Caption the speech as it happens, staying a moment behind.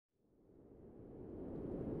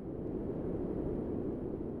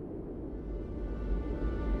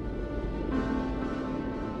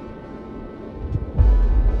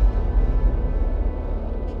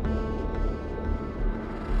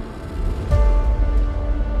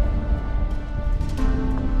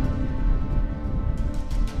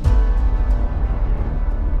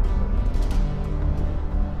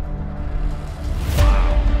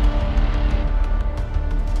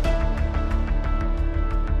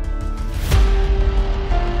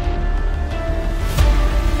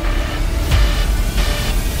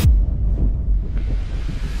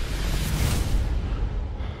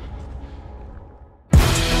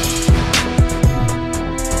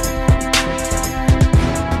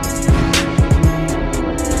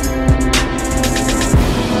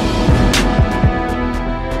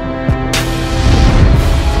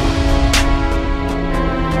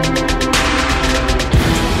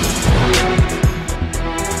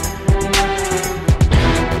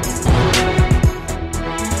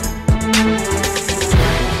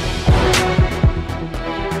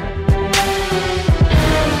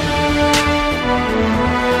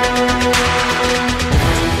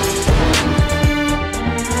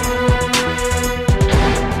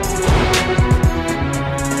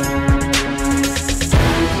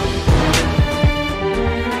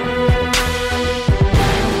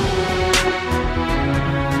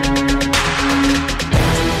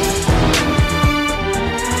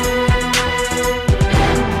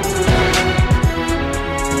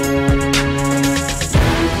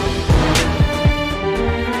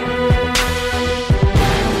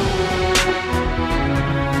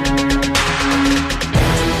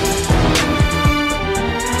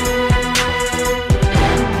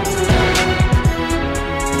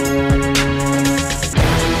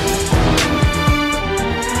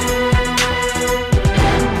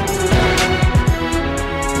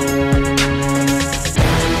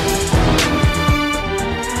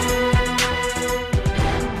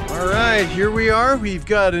are. We've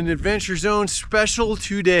got an Adventure Zone special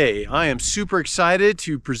today. I am super excited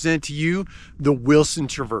to present to you the Wilson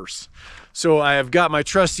Traverse. So I have got my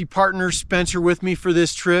trusty partner Spencer with me for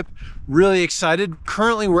this trip. Really excited.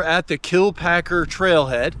 Currently we're at the Kilpacker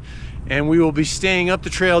Trailhead and we will be staying up the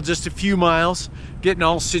trail just a few miles, getting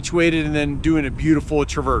all situated and then doing a beautiful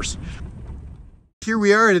traverse. Here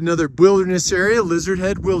we are at another wilderness area, Lizard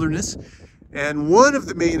Head Wilderness. And one of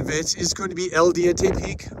the main events is going to be El Diente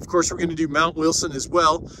Peak. Of course, we're going to do Mount Wilson as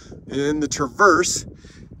well in the traverse.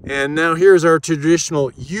 And now here's our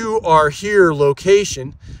traditional "you are here"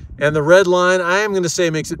 location. And the red line, I am going to say,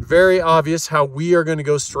 makes it very obvious how we are going to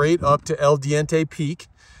go straight up to El Diente Peak.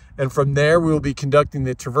 And from there, we will be conducting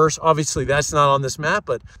the traverse. Obviously, that's not on this map,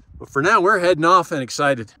 but for now, we're heading off and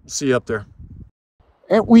excited. See you up there.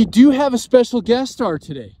 And we do have a special guest star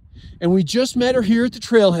today. And we just met her here at the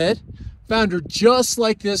trailhead. Found her just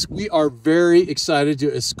like this. We are very excited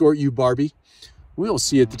to escort you, Barbie. We'll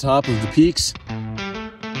see you at the top of the peaks.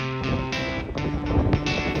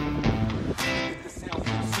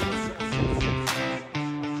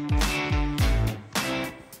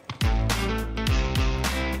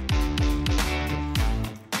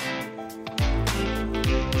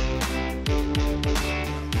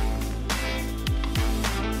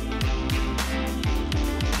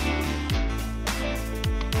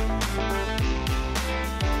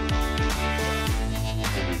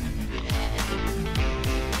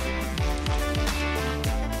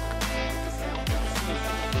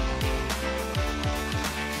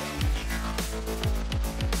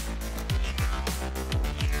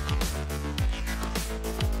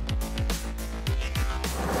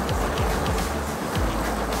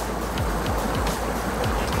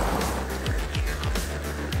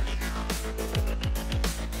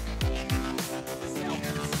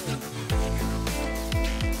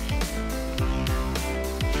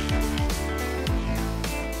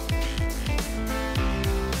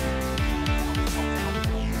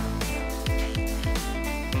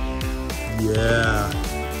 Yeah,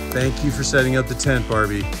 thank you for setting up the tent,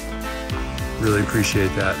 Barbie. Really appreciate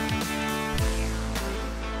that.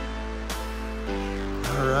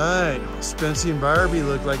 All right, Spency and Barbie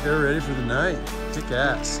look like they're ready for the night. Kick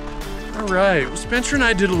ass. All right, well, Spencer and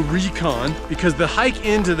I did a little recon because the hike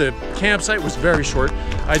into the campsite was very short.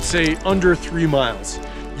 I'd say under 3 miles.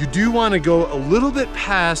 You do want to go a little bit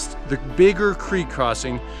past the bigger creek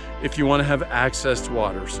crossing if you want to have access to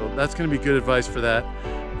water. So that's going to be good advice for that.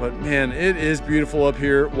 But man, it is beautiful up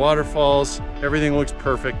here. Waterfalls, everything looks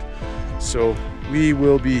perfect. So we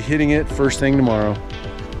will be hitting it first thing tomorrow.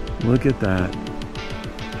 Look at that.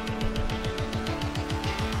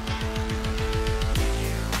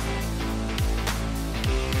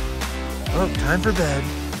 Oh, time for bed.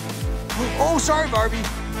 Oh, sorry, Barbie.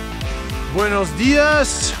 Buenos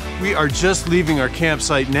dias. We are just leaving our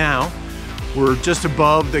campsite now. We're just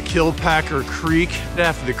above the Kilpacker Creek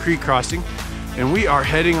after the creek crossing. And we are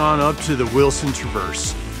heading on up to the Wilson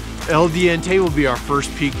Traverse. El Diente will be our first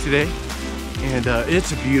peak today. And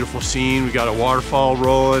it's a beautiful scene. We got a waterfall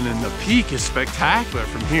rolling and the peak is spectacular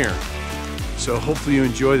from here. So hopefully you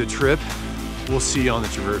enjoy the trip. We'll see you on the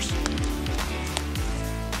traverse.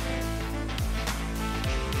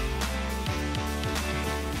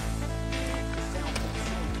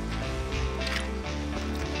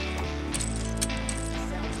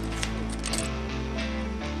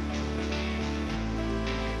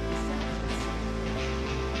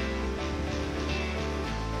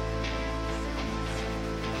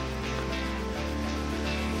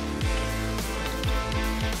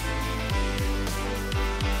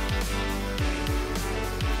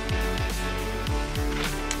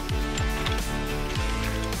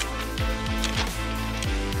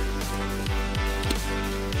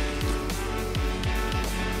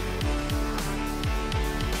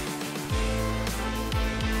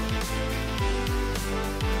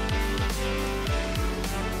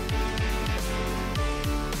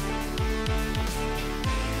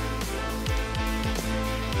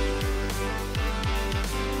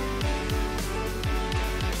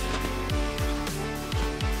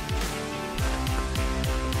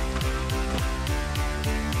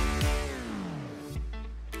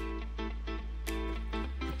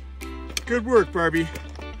 Good work, Barbie.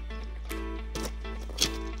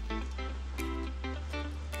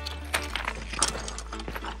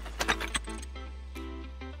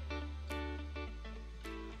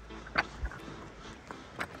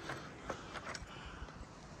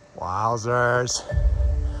 Wowzers.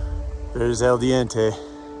 There's El Diente.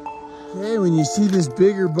 Okay, when you see this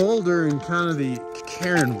bigger boulder and kind of the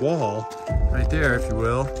cairn wall, right there, if you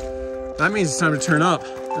will, that means it's time to turn up.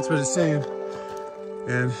 That's what it's saying.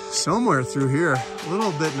 And somewhere through here, a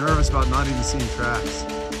little bit nervous about not even seeing tracks.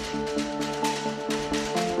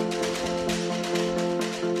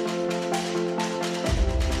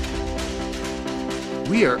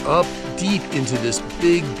 We are up deep into this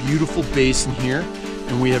big, beautiful basin here,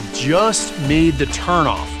 and we have just made the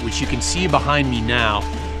turnoff, which you can see behind me now,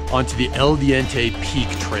 onto the El Diente Peak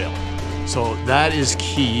Trail. So that is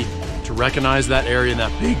key to recognize that area in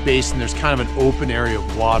that big basin. There's kind of an open area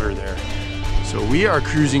of water there. So we are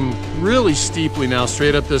cruising really steeply now,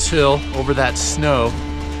 straight up this hill over that snow.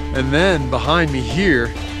 And then behind me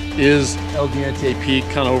here is El Diente Peak,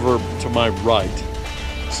 kind of over to my right.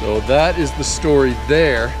 So that is the story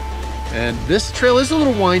there. And this trail is a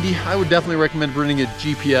little windy. I would definitely recommend bringing a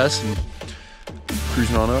GPS and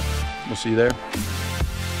cruising on up. We'll see you there.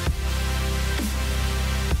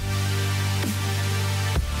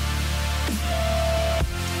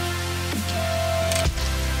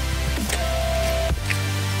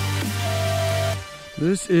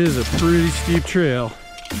 This is a pretty steep trail,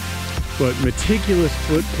 but meticulous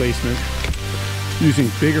foot placement using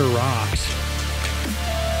bigger rocks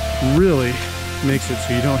really makes it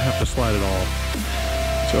so you don't have to slide at all.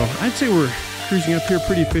 So I'd say we're cruising up here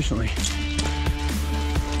pretty efficiently.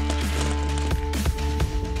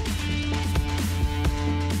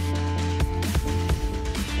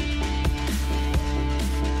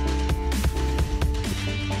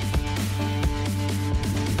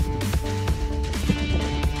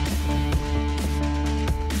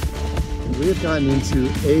 We have gotten into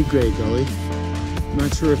a grade gully. I'm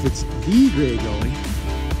not sure if it's the grade gully.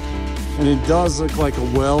 And it does look like a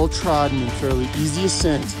well-trodden and fairly easy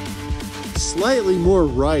ascent. Slightly more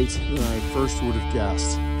right than I first would have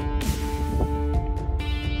guessed.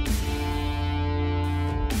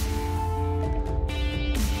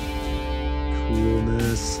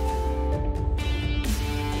 Coolness.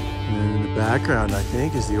 And in the background, I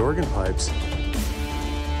think, is the organ pipes.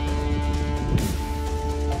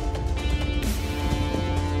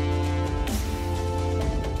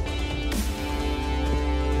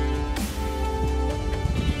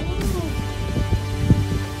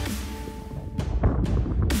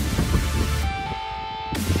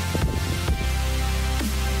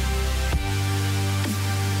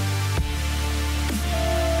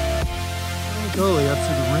 Gully up to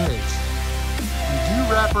the ridge. You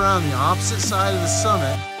do wrap around the opposite side of the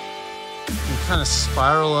summit and kind of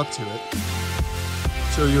spiral up to it.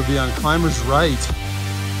 So you'll be on climber's right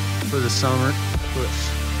for the summit push.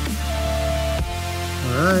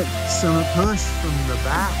 All right, summit push from the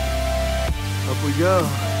back. Up we go.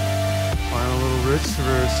 Final little ridge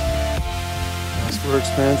traverse. Nice work,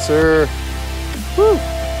 Spencer. Woo!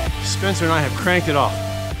 Spencer and I have cranked it off.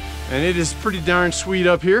 And it is pretty darn sweet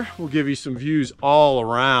up here. We'll give you some views all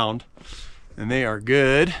around, and they are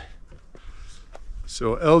good.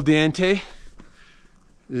 So El Diente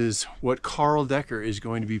is what Carl Decker is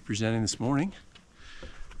going to be presenting this morning.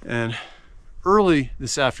 And early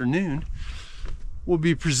this afternoon, we'll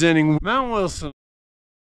be presenting Mount Wilson.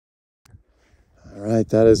 All right,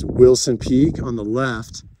 that is Wilson Peak on the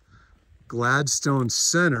left, Gladstone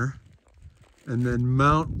Center, and then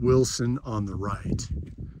Mount Wilson on the right.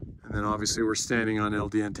 And then obviously we're standing on El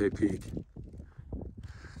Diente Peak.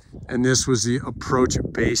 And this was the approach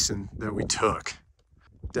basin that we took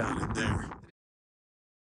down in there.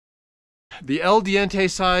 The El Diente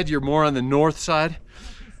side, you're more on the north side.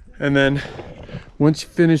 And then once you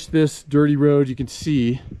finish this dirty road, you can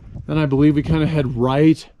see, then I believe we kind of head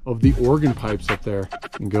right of the organ pipes up there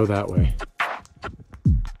and go that way.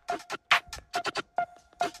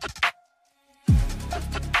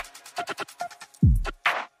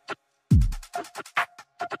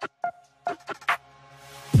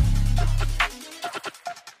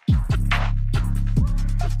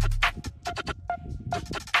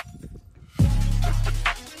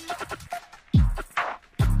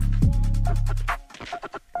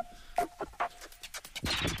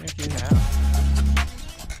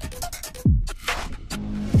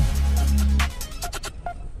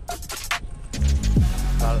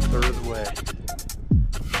 About a third of the way.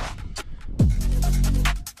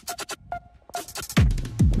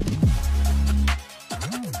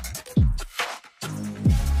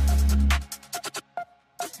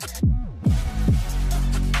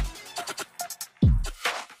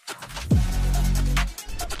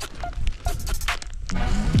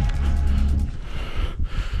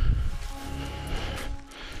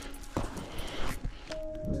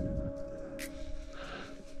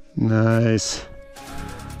 Nice.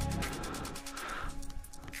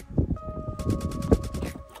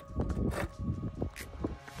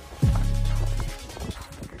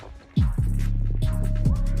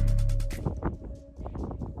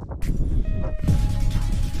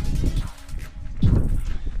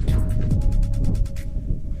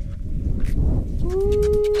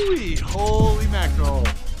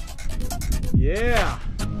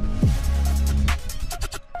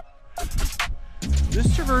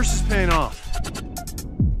 traverse is paying off.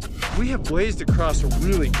 We have blazed across a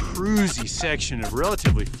really cruisy section of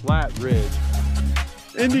relatively flat ridge,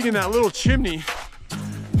 ending in that little chimney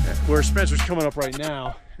where Spencer's coming up right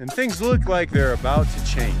now, and things look like they're about to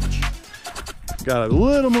change. Got a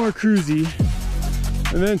little more cruisy,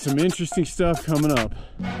 and then some interesting stuff coming up.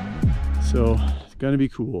 So it's gonna be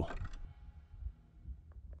cool.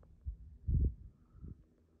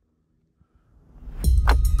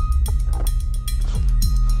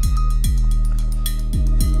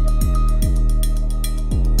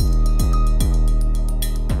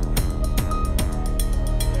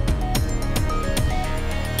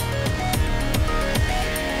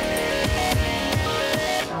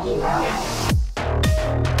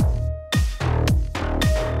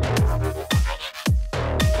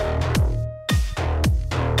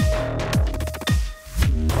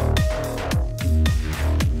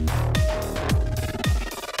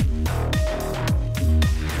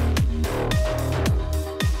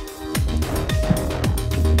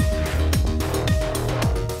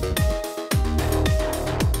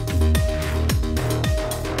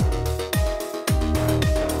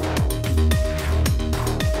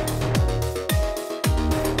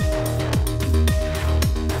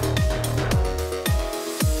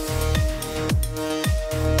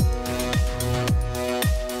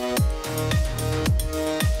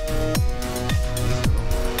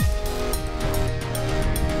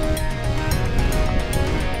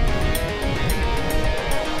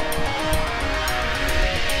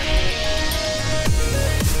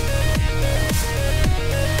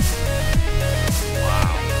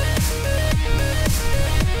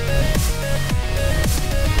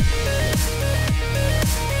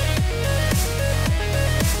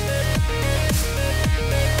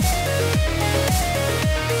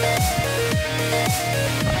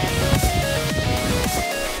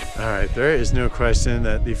 There is no question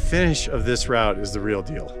that the finish of this route is the real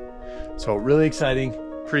deal. So really exciting,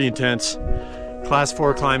 pretty intense. Class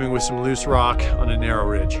 4 climbing with some loose rock on a narrow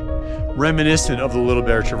ridge. Reminiscent of the Little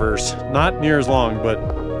Bear Traverse. Not near as long,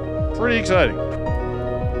 but pretty exciting.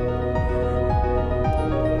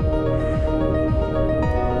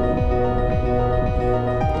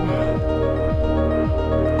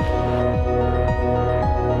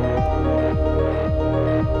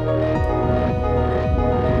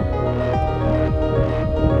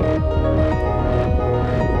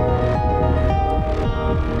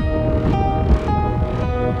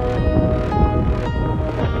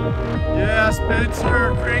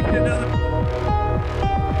 Spencer, crank another.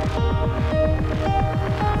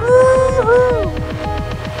 Woo-hoo!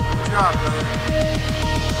 Good job, brother.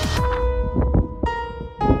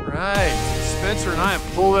 All right, Spencer and I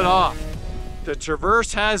have pulled it off. The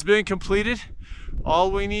traverse has been completed.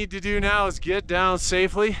 All we need to do now is get down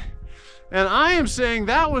safely. And I am saying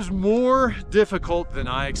that was more difficult than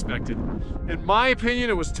I expected. In my opinion,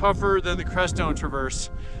 it was tougher than the Crestone Traverse.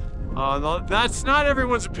 That's not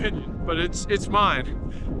everyone's opinion, but it's mine.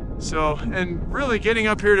 So, and really getting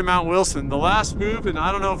up here to Mount Wilson, the last move, and I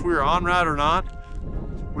don't know if we were en route or not,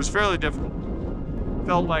 was fairly difficult.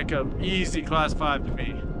 Felt like an easy class 5 to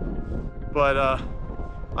me, but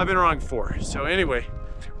I've been wrong before. So anyway,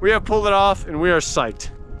 we have pulled it off and we are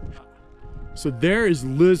psyched. So there is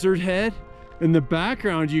Lizard Head. In the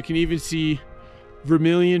background, you can even see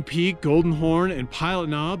Vermilion Peak, Golden Horn, and Pilot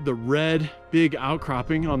Knob, the red big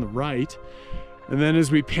outcropping on the right. And then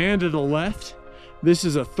as we pan to the left, this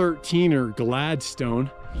is a 13er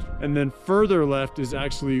Gladstone. And then further left is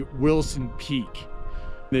actually Wilson Peak.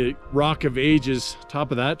 The Rock of Ages,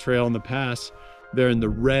 top of that trail in the pass, there in the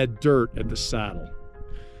red dirt at the saddle.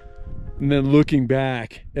 And then looking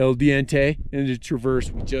back, El Diente and the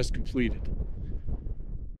traverse we just completed.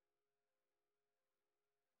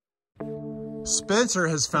 Spencer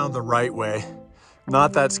has found the right way,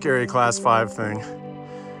 not that scary class 5 thing.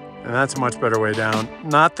 And that's a much better way down.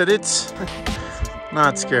 Not that it's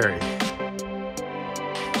not scary.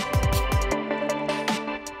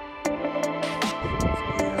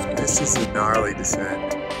 This is a gnarly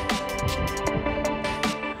descent.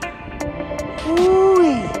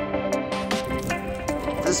 Woo-wee.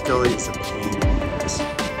 This gully is a pain in the ass.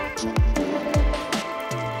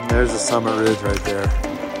 And there's the summit ridge right there.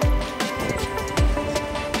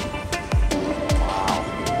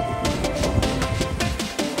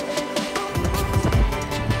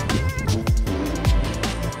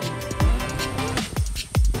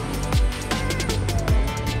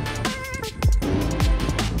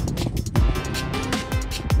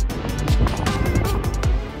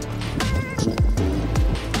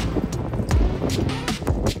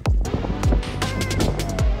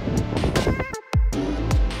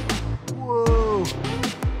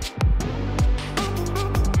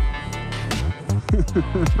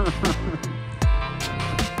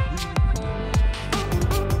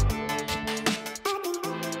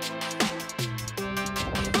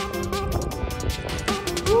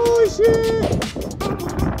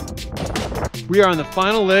 We are on the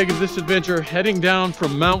final leg of this adventure, heading down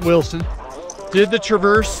from Mount Wilson. Did the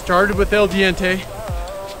traverse, started with El Diente,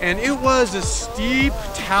 and it was a steep,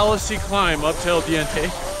 talus-y climb up to El Diente.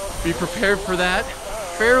 Be prepared for that.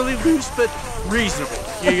 Fairly loose, but reasonable.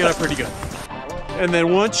 You get up pretty good. And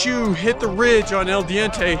then once you hit the ridge on El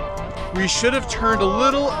Diente, we should have turned a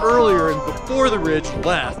little earlier and before the ridge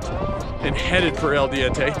left and headed for El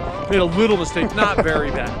Diente. Made a little mistake, not very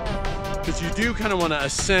bad. Because you do kind of want to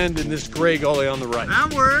ascend in this gray gully on the right.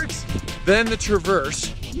 That works. Then the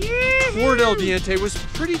traverse toward El Diente was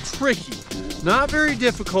pretty tricky. Not very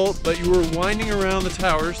difficult, but you were winding around the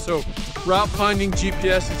towers, so route finding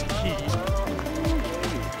GPS is key.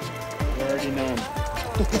 You already know.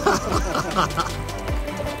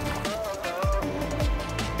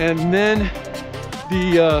 And then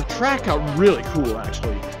the track got really cool,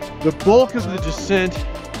 actually. The bulk of the descent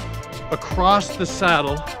across the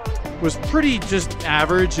saddle was pretty just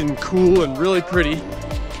average and cool and really pretty.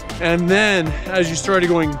 And then as you started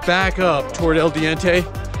going back up toward El Diente,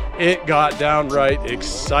 it got downright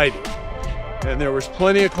exciting. And there was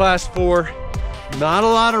plenty of class 4, not a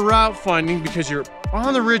lot of route finding because you're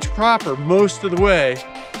on the ridge proper most of the way,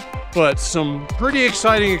 but some pretty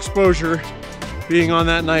exciting exposure being on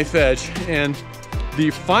that knife edge. And the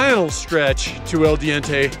final stretch to El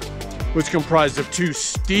Diente was comprised of 2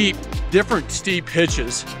 different steep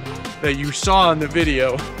pitches that you saw in the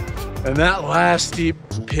video. And that last steep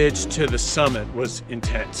pitch to the summit was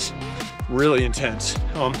intense, really intense.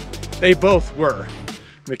 They both were.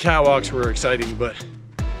 The catwalks were exciting, but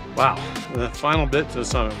wow, the final bit to the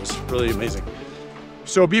summit was really amazing.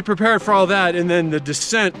 So be prepared for all that. And then the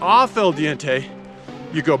descent off El Diente,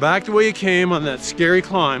 you go back the way you came on that scary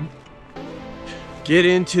climb, get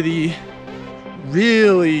into the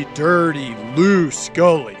really dirty, loose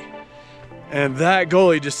gully. And that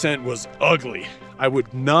gully descent was ugly. I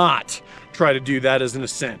would not try to do that as an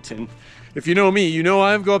ascent. And if you know me, you know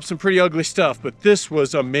I go up some pretty ugly stuff, but this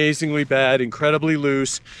was amazingly bad, incredibly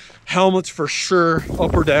loose. Helmets for sure,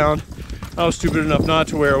 up or down. I was stupid enough not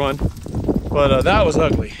to wear one, but that was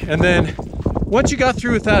ugly. And then once you got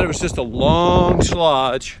through with that, it was just a long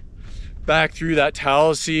slodge back through that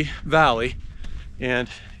talus-y valley and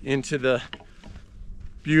into the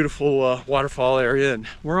beautiful waterfall area. And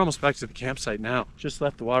we're almost back to the campsite now. Just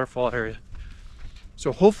left the waterfall area.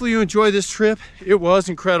 So hopefully you enjoy this trip. It was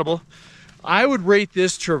incredible. I would rate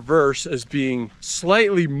this traverse as being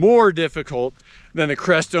slightly more difficult than the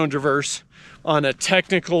Crestone traverse on a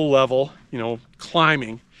technical level, you know,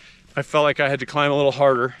 climbing. I felt like I had to climb a little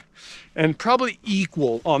harder, and probably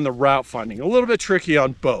equal on the route finding. A little bit tricky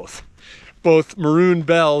on both Maroon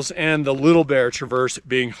Bells and the Little Bear traverse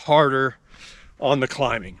being harder on the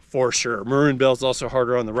climbing, for sure. Maroon Bells also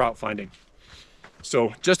harder on the route finding.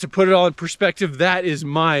 So just to put it all in perspective, that is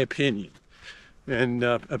my opinion. And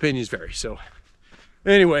opinions vary. So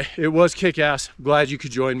anyway, it was kick-ass. Glad you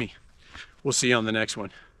could join me. We'll see you on the next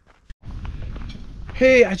one.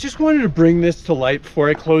 Hey, I just wanted to bring this to light before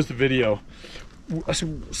I close the video.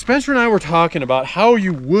 Spencer and I were talking about how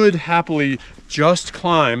you would happily just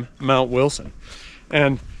climb Mount Wilson.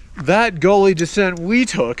 And that gully descent we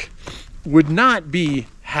took would not be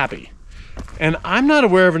happy. And I'm not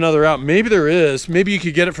aware of another route. Maybe there is. Maybe you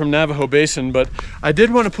could get it from Navajo Basin, but I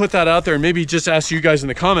did want to put that out there and maybe just ask you guys in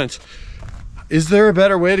the comments, is there a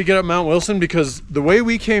better way to get up Mount Wilson? Because the way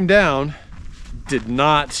we came down did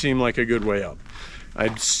not seem like a good way up.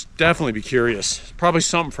 I'd definitely be curious. Probably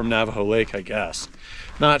something from Navajo Lake, I guess.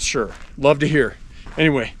 Not sure. Love to hear.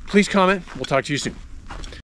 Anyway, please comment. We'll talk to you soon.